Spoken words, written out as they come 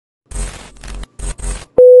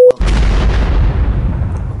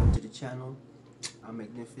channel. I'm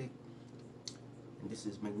Magnific, and this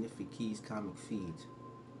is Magnific Keys Comic Feeds.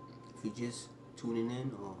 If you're just tuning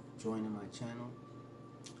in or joining my channel,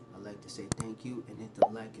 I'd like to say thank you and hit the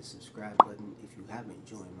like and subscribe button if you haven't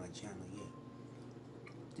joined my channel yet.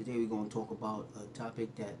 Today we're going to talk about a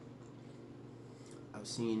topic that I've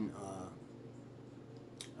seen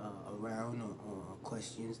around or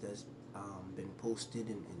questions that's been posted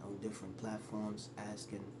and on different platforms,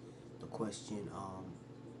 asking the question,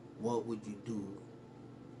 what would you do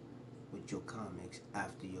with your comics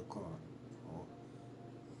after you're gone? Or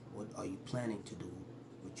what are you planning to do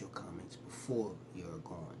with your comics before you're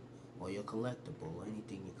gone? Or your collectible, or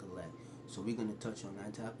anything you collect. So we're going to touch on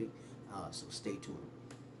that topic, so stay tuned.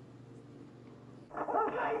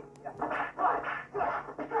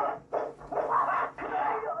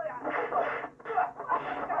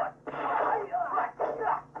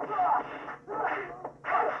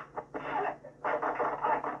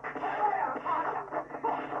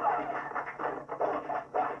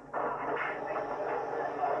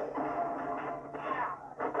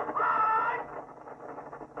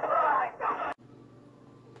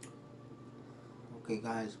 Okay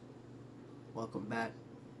guys, welcome back.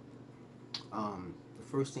 The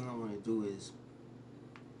first thing I want to do is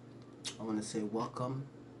I want to say welcome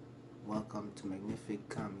to Magnific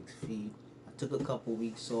Comics Feed. I took a couple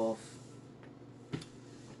weeks off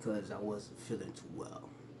because I wasn't feeling too well,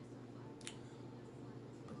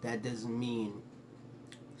 but that doesn't mean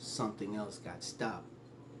something else got stopped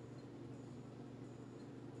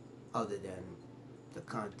other than the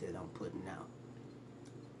content I'm putting out.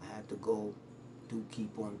 I had to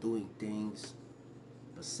keep on doing things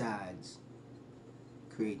besides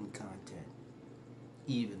creating content,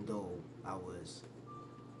 even though I was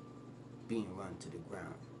being run to the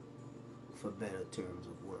ground, for better terms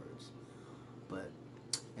of words. But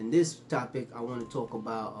in this topic, I want to talk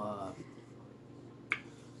about,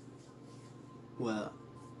 well,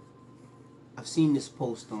 I've seen this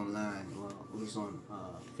post online. Well, it was on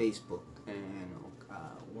Facebook, and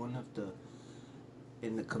one of the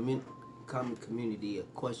in the comic community, a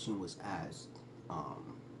question was asked: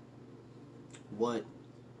 what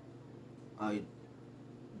are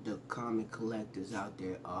the comic collectors out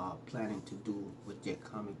there are planning to do with their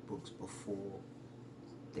comic books before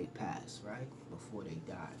they pass, right? Before they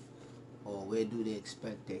die, or where do they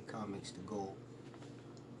expect their comics to go?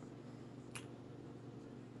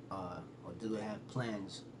 Or do they have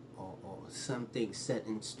plans or something set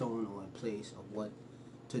in stone or in place of what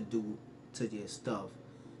to do to their stuff,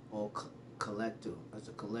 or as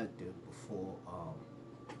a collector, before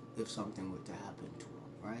if something were to happen to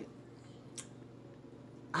them, right?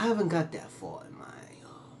 I haven't got that far in my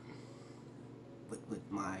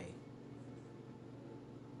with my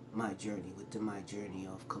journey, my journey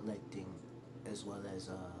of collecting, as well as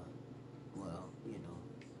well,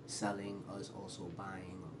 selling, as also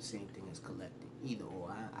buying, or same thing as collecting. Either or,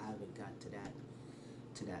 I haven't got to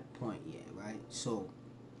that point yet, right? So,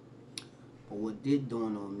 but what did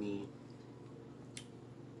dawn on me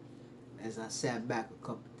as I sat back a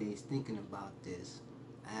couple of days thinking about this,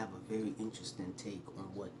 I have a very interesting take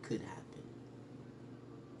on what could happen.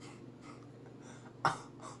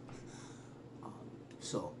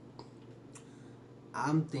 So,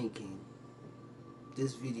 I'm thinking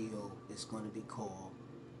this video is going to be called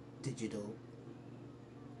Digital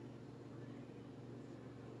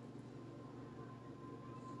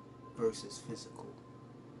versus Physical,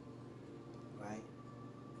 right?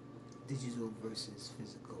 Digital versus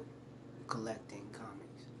physical, collecting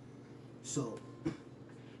comics. So,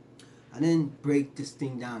 I didn't break this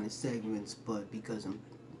thing down in segments, but because I'm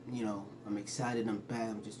excited, I'm bad,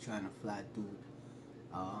 I'm just trying to fly through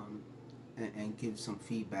and give some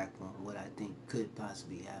feedback on what I think could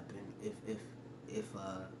possibly happen if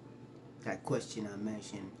that question I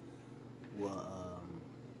mentioned were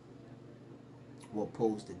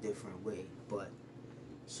posed a different way. But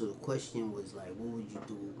so the question was like, what would you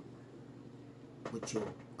do with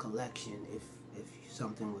your collection if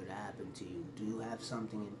something were to happen to you? Do you have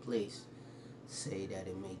something in place, say that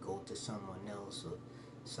it may go to someone else, or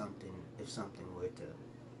something, if something were to,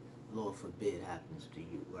 Lord forbid, happens to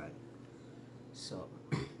you, right? So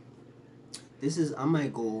I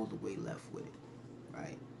might go all the way left with it,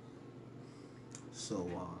 right? So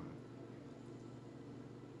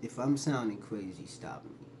if I'm sounding crazy, stop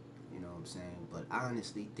me, you know what I'm saying? But I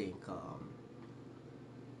honestly think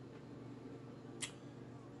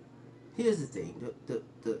here's the thing,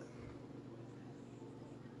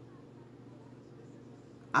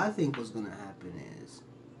 I think what's gonna happen is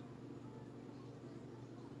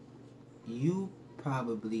you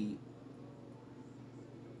probably,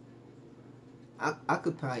 I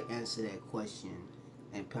could probably answer that question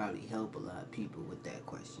and probably help a lot of people with that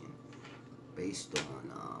question based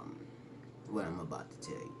on what I'm about to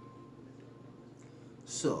tell you.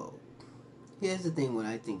 So here's the thing: what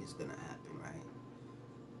I think is gonna happen, right?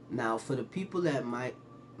 Now, for the people that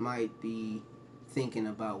might be thinking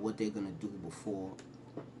about what they're gonna do before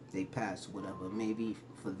they pass, whatever, maybe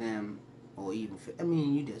for them, or even for, I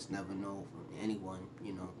mean, you just never know from anyone,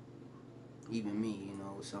 you know, even me, you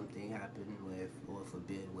know, something happened where, or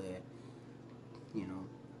forbid, where, you know,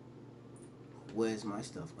 where's my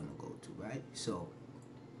stuff gonna go to, right? So,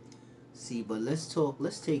 see, but let's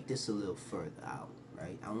take this a little further out,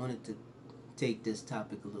 right? I wanted to take this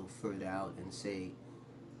topic a little further out and say,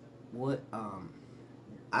 what,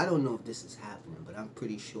 I don't know if this is happening, but I'm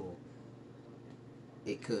pretty sure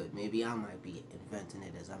it could. Maybe I might be inventing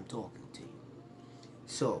it as I'm talking to you.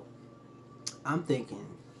 So, I'm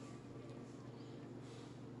thinking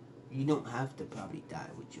you don't have to probably die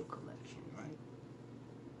with your collection, right?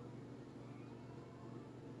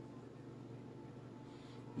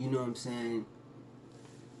 You know what I'm saying?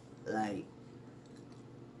 Like,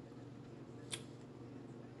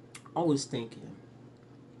 I was thinking,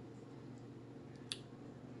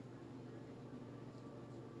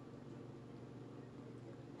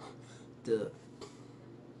 the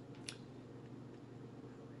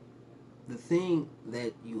the thing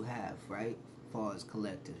that you have, right, as far as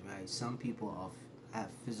collectors, right? Some people have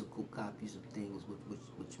physical copies of things,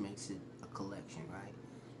 which makes it a collection, right?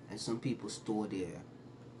 And some people store their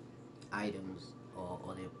items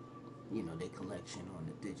or their, you know, their collection on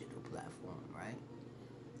the digital platform, right?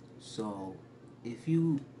 So if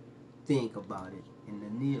you think about it in the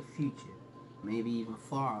near future, maybe even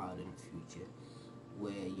far out in the future,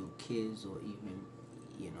 where your kids or even,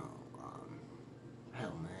 you know,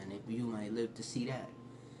 hell man, if you might live to see that,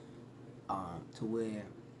 to where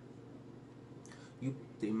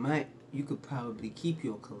you could probably keep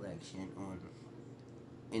your collection on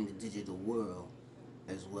in the digital world,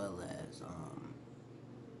 as well as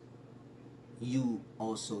you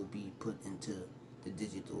also be put into the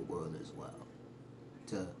digital world as well,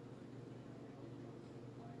 to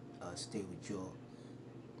stay with your,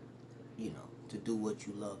 you know, to do what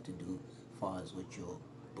you love to do as far as with your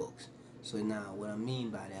books. So now what I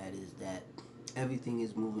mean by that is that everything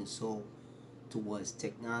is moving so towards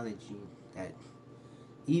technology that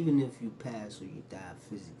even if you pass or you die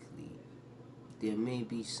physically, there may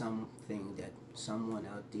be something that someone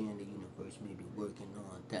out there in the universe may be working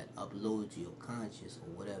on that uploads your conscious, or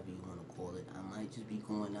whatever you want to call it. I might just be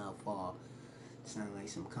going out far, sound like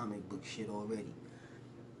some comic book shit already,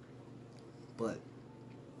 but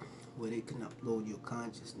where they can upload your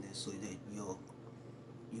consciousness so that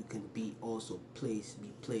you can be also placed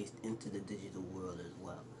into the digital world as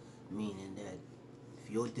well, meaning that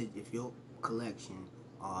if your collection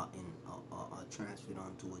are transferred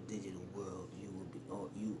onto a digital world, you will be, or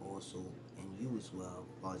you also, and you as well,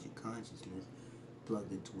 as far as your consciousness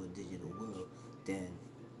plugged into a digital world, then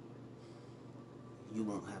you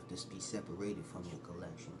won't have to be separated from your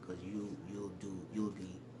collection, because you'll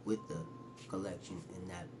be with the collection in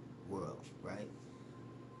that world, right?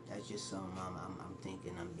 That's just something I'm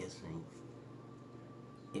thinking. I'm guessing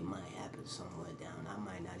it might happen somewhere down. I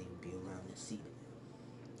might not even be around to see it.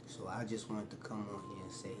 So I just wanted to come on here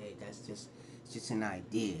and say, hey, that's just an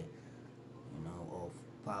idea, you know, of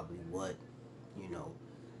probably what, you know,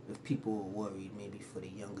 if people are worried, maybe for the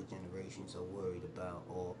younger generations are worried about,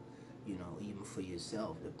 or, you know, even for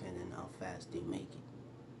yourself, depending how fast they make it.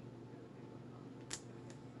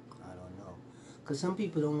 I don't know. Because some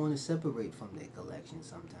people don't want to separate from their collection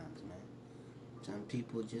sometimes, man. Some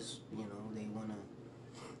people just, you know, they want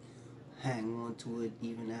to hang on to it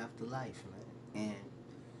even after life, man. And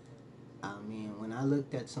I mean, when I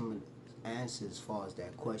looked at some of the answers as far as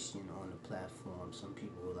that question on the platform, some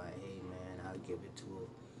people were like, hey, man, I'll give it to her.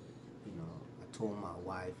 You know, I told my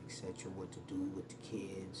wife, etc., what to do with the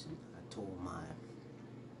kids. And I told my,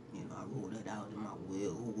 you know, I wrote it out in my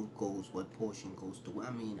will, who goes, what portion goes to.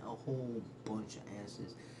 I mean, a whole bunch of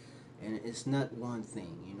answers. And it's not one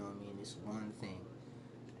thing, you know what I mean? It's one thing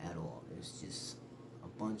at all. It's just a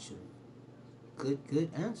bunch of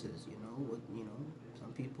good answers, you know. What, you know,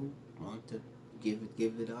 some people want to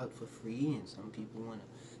give it out for free, and some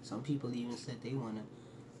people even said they want to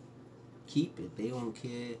keep it. They don't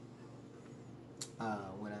care.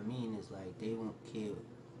 What I mean is, like, they won't care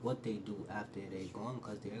what they do after they're gone,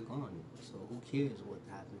 because they're gone. So who cares what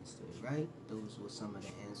happens to it, right? Those were some of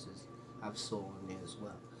the answers I've saw in there as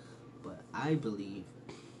well. But I believe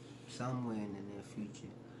somewhere in the near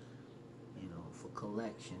future, you know, for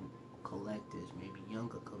collectors, maybe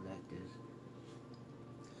younger collectors,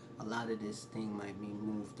 a lot of this thing might be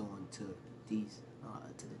moved on to these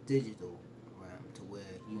to the digital realm, to where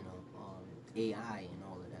AI and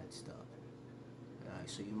all of that stuff. Alright,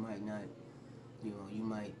 so you might not, you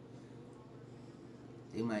might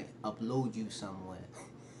they might upload you somewhere.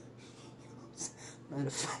 Matter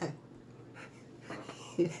of fact,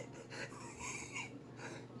 you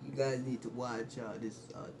guys need to watch this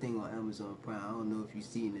thing on Amazon Prime. I don't know if you've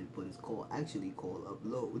seen it, but it's actually called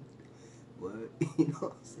Upload. Word, you know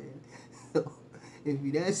what I'm saying? So, if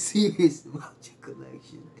you're that serious about your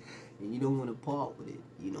collection and you don't want to part with it,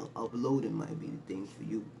 uploading might be the thing for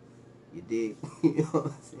you. You dig? You know what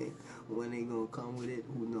I'm saying? When they gonna come with it,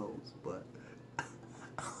 who knows? But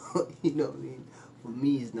you know what I mean? For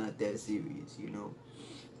me, it's not that serious,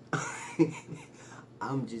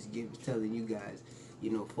 I'm just telling you guys,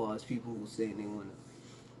 as far as people who saying they wanna,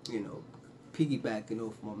 piggybacking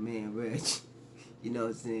off my man Reg. You know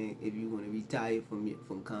what I'm saying? If you want to retire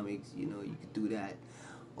from comics, you could do that.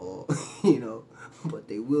 Or, but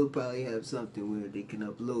they will probably have something where they can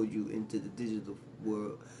upload you into the digital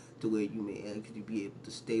world to where you may actually be able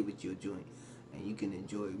to stay with your joint and you can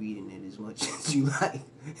enjoy reading it as much as you like.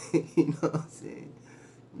 You know what I'm saying?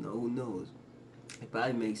 Who knows? They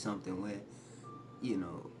probably make something where,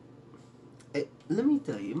 let me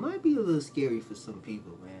tell you, it might be a little scary for some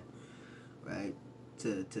people, man. Right?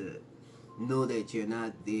 To know that you're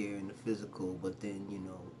not there in the physical, but then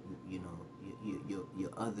your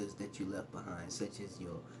others that you left behind, such as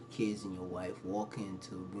your kids and your wife, walk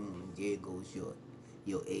into a room and there goes your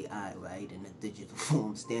AI, right, in a digital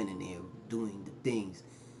form, standing there doing the things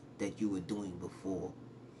that you were doing before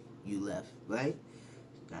you left, right?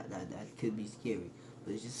 That could be scary,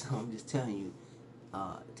 but it's just I'm just telling you,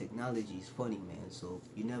 technology is funny, man. So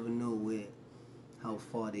you never know how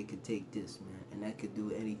far they could take this, man, and that could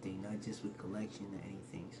do anything, not just with collection or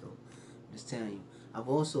anything. So I'm just telling you, I've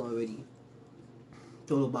also already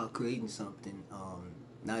thought about creating something,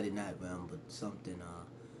 not in that realm, but something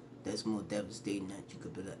that's more devastating that you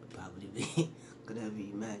could probably could ever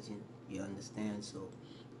imagine. You understand? So,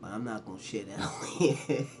 but I'm not gonna share that on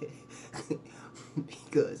here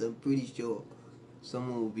because I'm pretty sure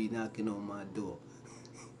someone will be knocking on my door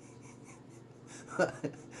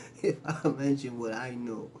if I mention what I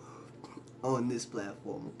know on this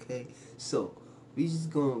platform. Okay, so we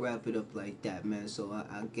just gonna wrap it up like that, man. So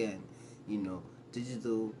again,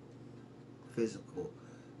 digital, physical.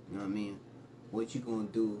 You know what I mean? What you gonna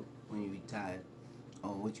do when you retire,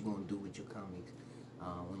 or what you gonna do with your comics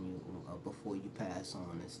when you before you pass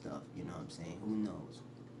on and stuff. You know what I'm saying? Who knows?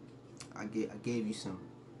 I gave you some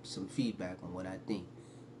feedback on what I think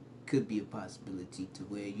could be a possibility to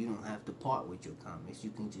where you don't have to part with your comics.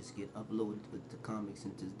 You can just get uploaded with the comics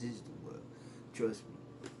into the digital world. Trust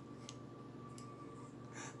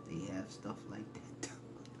me, they have stuff like that,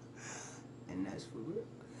 and that's for real.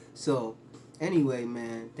 So, anyway,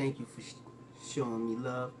 man, thank you for showing me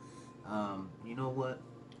love. You know what?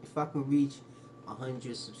 If I can reach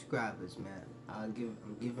 100 subscribers, man, I'm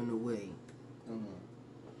giving away. Come on,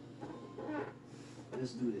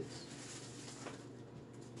 let's do this.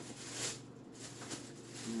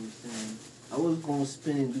 You know what I'm saying? I was gonna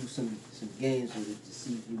spin and do some games with it to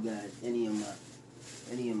see if you guys any of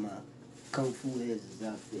my kung fu heads is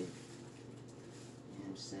out there. You know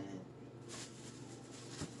what I'm saying?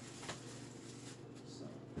 So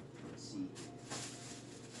let's see.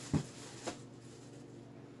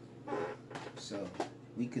 So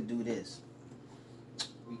we could do this.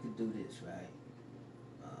 We could do this, right?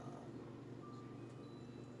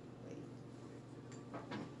 Wait.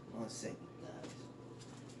 1 second, guys.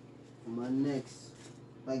 For my next,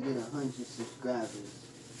 if I get 100 subscribers,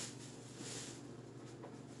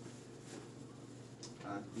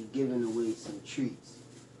 I'll be giving away some treats,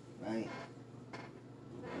 right?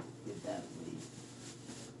 Get that way.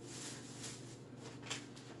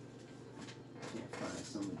 Can't find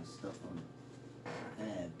some of the stuff on the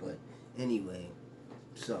ad, but anyway,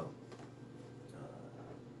 so I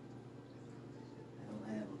don't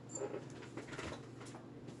have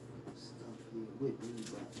stuff here with me,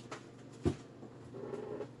 but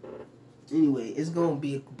anyway, it's gonna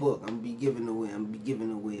be a book. I'm gonna be giving away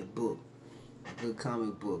a book, a good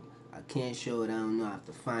comic book. I can't show it. I don't know. I have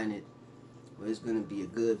to find it. But it's gonna be a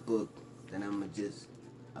good book that I'm gonna just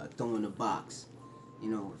throw in the box.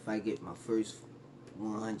 If I get my first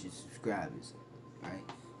 100 subscribers, right?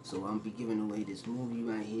 So I'm gonna be giving away this movie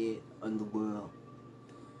right here, Underworld.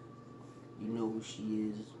 You know who she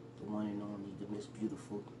is, the one and only, the Miss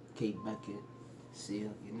Beautiful Kate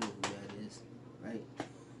Beckinsale. You know who that is, right?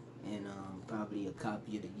 And probably a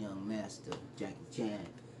copy of The Young Master, Jackie Chan,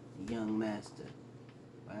 The Young Master,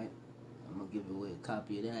 right? I'm gonna give away a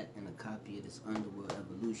copy of that and a copy of this Underworld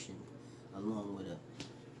Evolution, along with a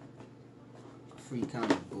free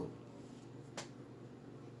comic book.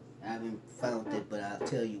 I haven't found it, but I'll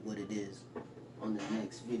tell you what it is on the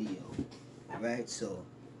next video. Alright, so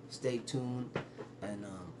stay tuned and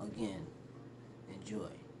again, enjoy.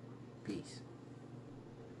 Peace.